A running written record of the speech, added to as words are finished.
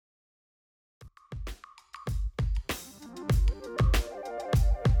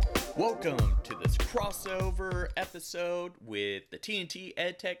Welcome to this crossover episode with the TNT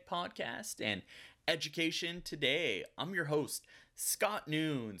EdTech Podcast and Education Today. I'm your host, Scott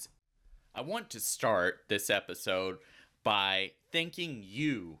Nunes. I want to start this episode by thanking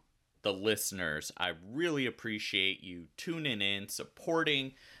you, the listeners. I really appreciate you tuning in,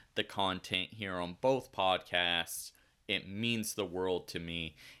 supporting the content here on both podcasts. It means the world to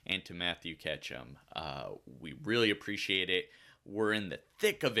me and to Matthew Ketchum. We really appreciate it. We're in the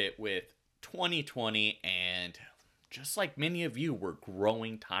thick of it with 2020, and just like many of you, we're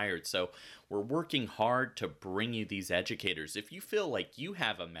growing tired. So we're working hard to bring you these educators. If you feel like you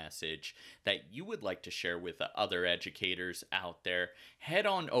have a message that you would like to share with the other educators out there, head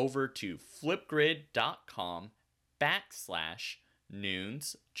on over to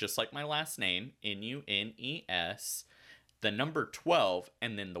flipgrid.com/Nunes, just like my last name, Nunes, the number 12,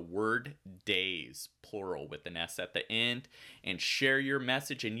 and then the word days, plural, with an S at the end, and share your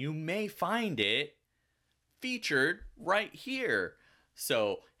message, and you may find it featured right here.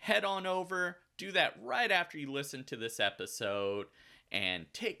 So head on over, do that right after you listen to this episode, and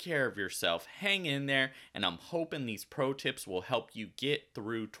take care of yourself. Hang in there, and I'm hoping these pro tips will help you get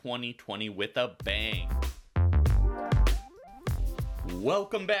through 2020 with a bang.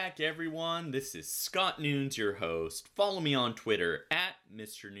 Welcome back, everyone. This is Scott Nunes, your host. Follow me on Twitter at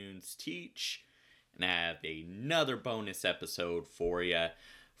Mr. Nunes Teach, and I have another bonus episode for you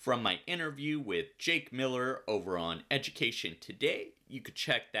from my interview with Jake Miller over on Education Today. You could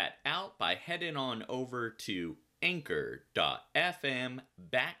check that out by heading on over to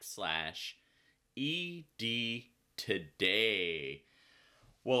anchor.fm/ED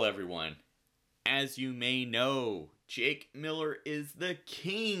Well, everyone, as you may know, Jake Miller is the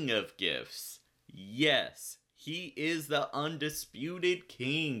king of gifts. Yes, he is the undisputed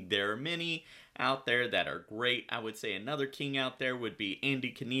king. There are many out there that are great. I would say another king out there would be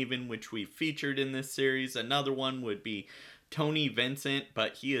Andy Knieven, which we featured in this series. Another one would be Tony Vincent,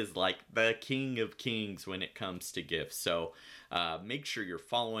 but he is like the king of kings when it comes to gifts. So make sure you're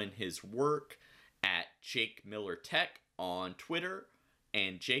following his work at Jake Miller Tech on Twitter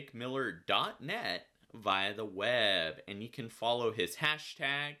and jakemiller.net via the web. And you can follow his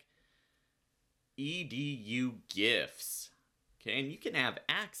hashtag EDUGifts. Okay, and you can have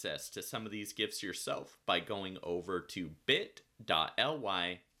access to some of these gifts yourself by going over to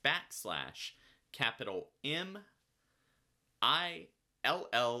bit.ly/capital MILLER,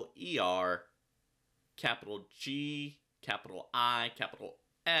 capital G, capital I, capital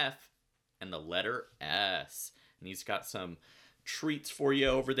F, and the letter S. And he's got some treats for you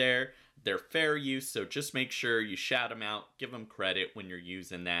over there. They're fair use, so just make sure you shout them out, give them credit when you're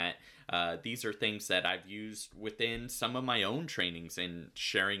using that. These are things that I've used within some of my own trainings and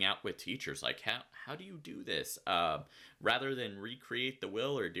sharing out with teachers. Like, how do you do this? Rather than recreate the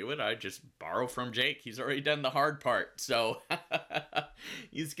wheel or do it, I just borrow from Jake. He's already done the hard part, so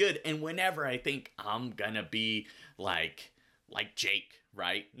he's good. And whenever I think I'm gonna be like Jake,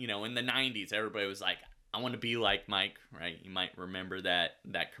 right? You know, in the 90s, everybody was like, I want to be like Mike, right? You might remember that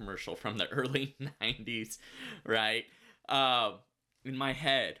commercial from the early 90s, right? In my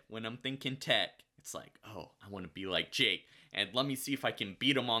head, when I'm thinking tech, it's like, oh, I want to be like Jake. And let me see if I can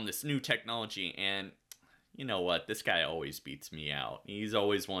beat him on this new technology. And you know what? This guy always beats me out. He's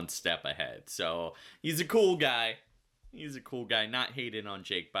always one step ahead. So he's a cool guy. He's a cool guy. Not hated on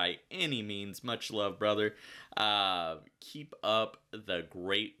Jake by any means. Much love, brother. Keep up the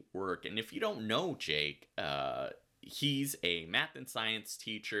great work. And if you don't know Jake, he's a math and science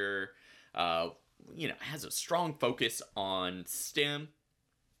teacher. Has a strong focus on STEM.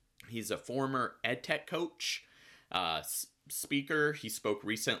 He's a former EdTech coach, speaker. He spoke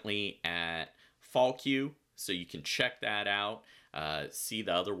recently at FallQ, so you can check that out. See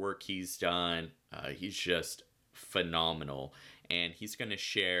the other work he's done. He's just phenomenal, and he's going to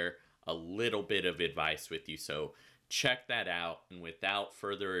share a little bit of advice with you, so check that out. And without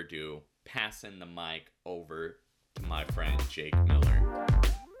further ado, passing the mic over to my friend Jake Miller.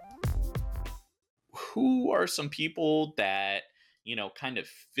 Who are some people that kind of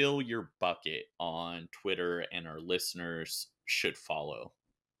fill your bucket on Twitter and our listeners should follow?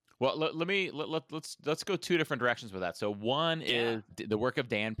 Well, let's go two different directions with that. So one is the work of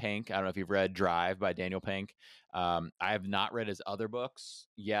Dan Pink. I don't know if you've read Drive by Daniel Pink. I have not read his other books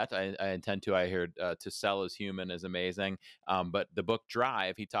yet. I intend to. I heard To Sell is Human is amazing. But the book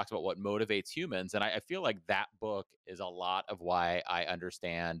Drive, he talks about what motivates humans. And I feel like that book is a lot of why I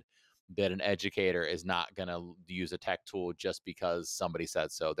understand that an educator is not going to use a tech tool just because somebody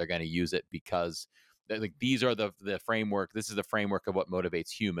said so. They're going to use it because like these are the framework. This is the framework of what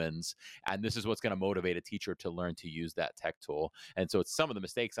motivates humans, and this is what's going to motivate a teacher to learn to use that tech tool. And so it's some of the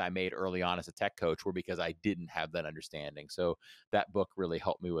mistakes I made early on as a tech coach were because I didn't have that understanding. So that book really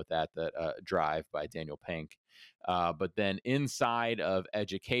helped me with that. That Drive by Daniel Pink. But then inside of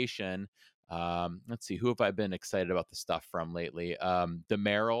education, let's see, who have I been excited about the stuff from lately? The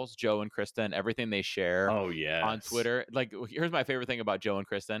Merrills, Joe and Kristen, everything they share Oh, on yes. Twitter. Like, here's my favorite thing about Joe and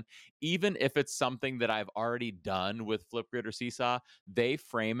Kristen. Even if it's something that I've already done with Flipgrid or Seesaw, they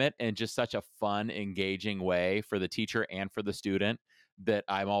frame it in just such a fun, engaging way for the teacher and for the student that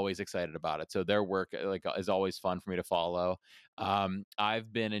I'm always excited about it. So their work is always fun for me to follow.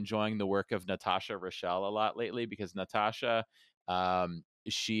 I've been enjoying the work of Natasha Rochelle a lot lately because Natasha,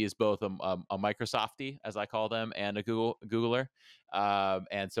 she is both a Microsoftie, as I call them, and a Googler.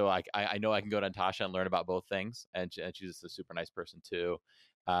 And so I know I can go to Natasha and learn about both things. And she's just a super nice person too.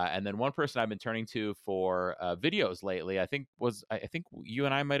 And then one person I've been turning to for videos lately, I think you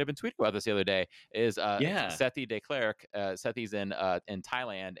and I might have been tweeting about this the other day, is Yeah. Sethi De Klerk. Sethi's in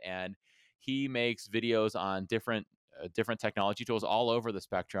Thailand, and he makes videos on different technology tools all over the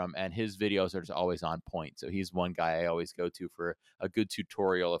spectrum, and his videos are just always on point. So he's one guy I always go to for a good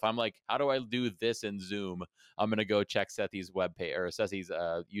tutorial. If I'm like, how do I do this in Zoom? I'm gonna go check Sethi's webpage or Sethi's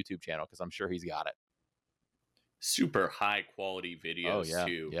YouTube channel because I'm sure he's got it. Super high quality Oh videos yeah,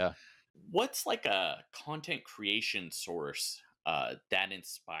 too. yeah. What's like a content creation source that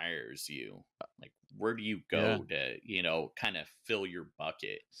inspires you? Like, where do you Yeah. go to, kind of fill your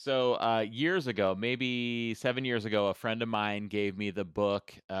bucket? So years ago, maybe 7 years ago, a friend of mine gave me the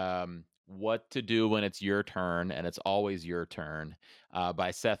book "What to Do When It's Your Turn and It's Always Your Turn" by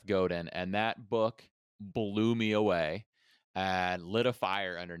Seth Godin, and that book blew me away and lit a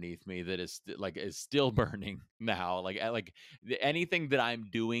fire underneath me that is still burning now. Anything that I'm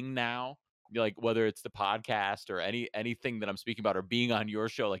doing now. Like whether it's the podcast or anything that I'm speaking about or being on your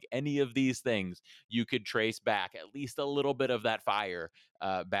show, like any of these things, you could trace back at least a little bit of that fire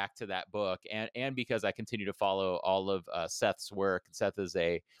back to that book, and because I continue to follow all of Seth's work. Seth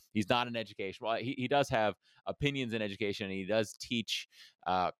he's not an education. Well, he does have opinions in education, and he does teach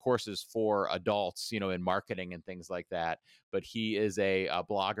courses for adults, in marketing and things like that. But he is a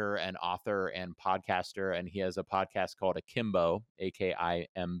blogger and author and podcaster, and he has a podcast called Akimbo,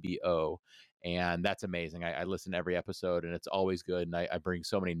 Akimbo. And that's amazing. I listen to every episode, and it's always good. And I bring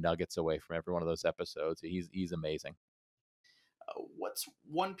so many nuggets away from every one of those episodes. He's amazing. What's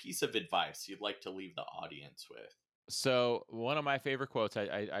one piece of advice you'd like to leave the audience with? So one of my favorite quotes,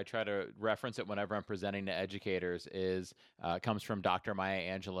 I try to reference it whenever I'm presenting to educators, is comes from Dr.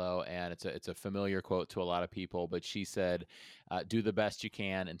 Maya Angelou, and it's a familiar quote to a lot of people. But she said, "Do the best you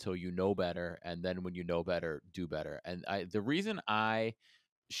can until you know better, and then when you know better, do better." And the reason I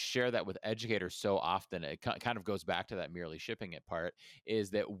share that with educators so often, it kind of goes back to that merely shipping it part, is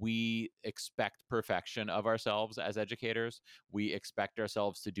that we expect perfection of ourselves as educators. We expect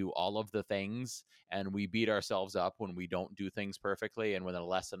ourselves to do all of the things, and we beat ourselves up when we don't do things perfectly, and when a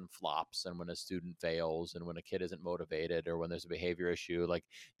lesson flops, and when a student fails, and when a kid isn't motivated, or when there's a behavior issue. Like,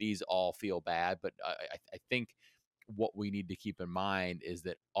 these all feel bad, but I think what we need to keep in mind is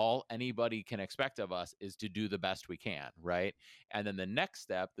that all anybody can expect of us is to do the best we can, right? And then the next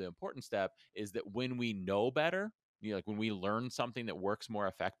step, the important step, is that when we know better, like when we learn something that works more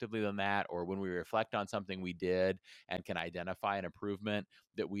effectively than that, or when we reflect on something we did and can identify an improvement,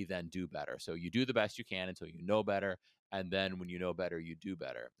 that we then do better. So you do the best you can until you know better. And then when you know better, you do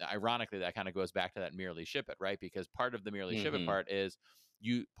better. Now, ironically, that kind of goes back to that merely ship it, right? Because part of the merely ship it Hmm. part is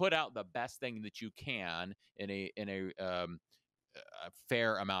you put out the best thing that you can in a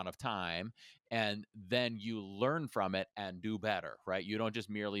fair amount of time, and then you learn from it and do better, right? You don't just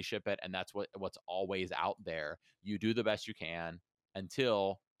merely ship it and that's what's always out there. You do the best you can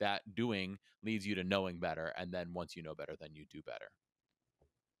until that doing leads you to knowing better, and then once you know better, then you do better.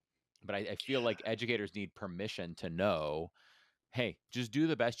 But I feel like educators need permission to know, hey, just do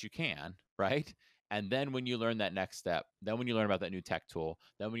the best you can, right? And then when you learn that next step, then when you learn about that new tech tool,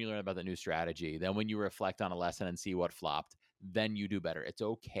 then when you learn about that new strategy, then when you reflect on a lesson and see what flopped, then you do better. It's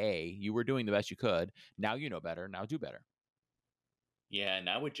okay. You were doing the best you could. Now you know better. Now do better. Yeah, and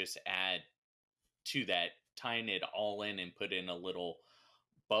I would just add to that, tying it all in and put in a little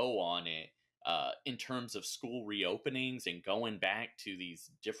bow on it, in terms of school reopenings and going back to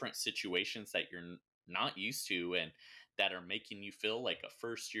these different situations that you're not used to and that are making you feel like a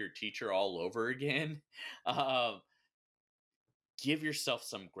first year teacher all over again. um, give yourself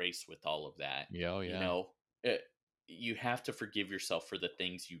some grace with all of that. Yeah, oh, You yeah. know, uh, you have to forgive yourself for the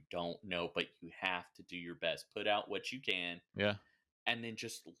things you don't know, but you have to do your best. Put out what you can, Yeah. and then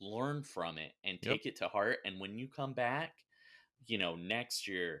just learn from it and take it to heart. And when you come back, next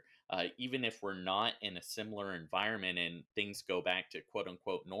year, even if we're not in a similar environment and things go back to quote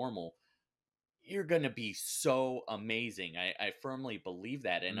unquote normal, you're going to be so amazing. I firmly believe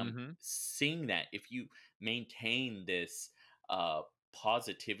that. And I'm seeing that if you maintain this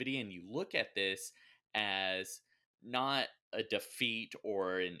positivity and you look at this as not a defeat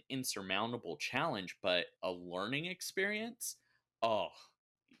or an insurmountable challenge, but a learning experience, oh,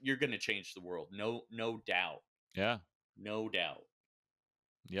 you're going to change the world. No doubt. Yeah. No doubt.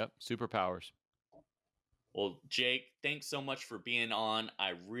 Yep. Superpowers. Well, Jake, thanks so much for being on.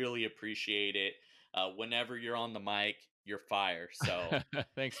 I really appreciate it. Whenever you're on the mic, you're fire. So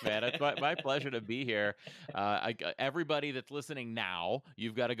thanks, man. It's my pleasure to be here. Everybody that's listening now,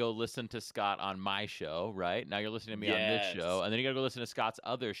 you've got to go listen to Scott on my show, right? Now you're listening to me on this show, and then you got to go listen to Scott's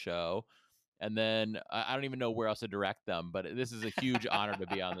other show. And then I don't even know where else to direct them, but this is a huge honor to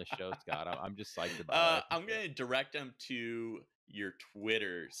be on this show, Scott. I'm just psyched about it. I'm going to direct them to your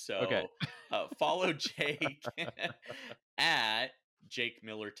Twitter. So follow Jake at Jake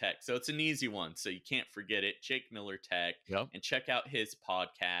Miller Tech. So it's an easy one, so you can't forget it. Jake Miller Tech. Yep. And check out his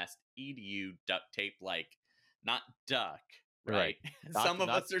podcast, EDU Duct Tape, like not duck, right? Some of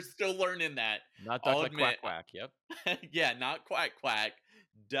us are still learning that. Not duck like quack quack. Yep. Yeah, not quack quack.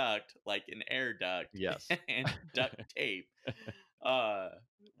 Duct like an air duct. Yes. And duct tape.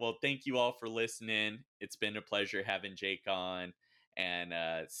 Well, thank you all for listening. It's been a pleasure having Jake on, and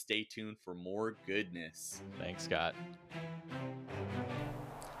stay tuned for more goodness. Thanks, Scott.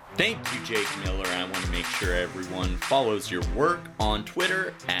 Thank you, Jake Miller. I want to make sure everyone follows your work on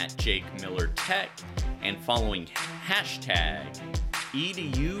Twitter at Jake Miller Tech and following hashtag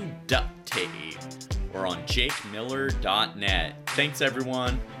EDU Duct Tape or on jakemiller.net. Thanks,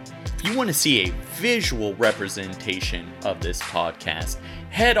 everyone. If you want to see a visual representation of this podcast,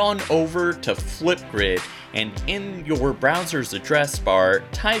 head on over to Flipgrid and in your browser's address bar,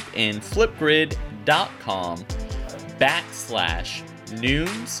 type in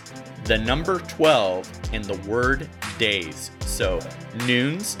flipgrid.com/noons, the number 12, and the word days. So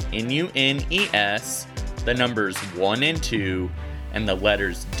noons, N-U-N-E-S, the numbers 1 and 2, and the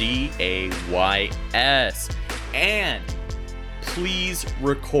letters D-A-Y-S. And please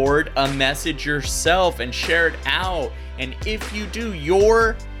record a message yourself and share it out. And if you do,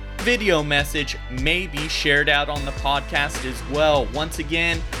 your video message may be shared out on the podcast as well. Once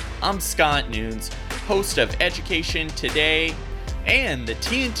again, I'm Scott Noons, host of Education Today and the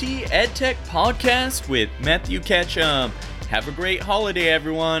TNT EdTech Podcast with Matthew Ketchum. Have a great holiday,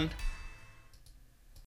 everyone.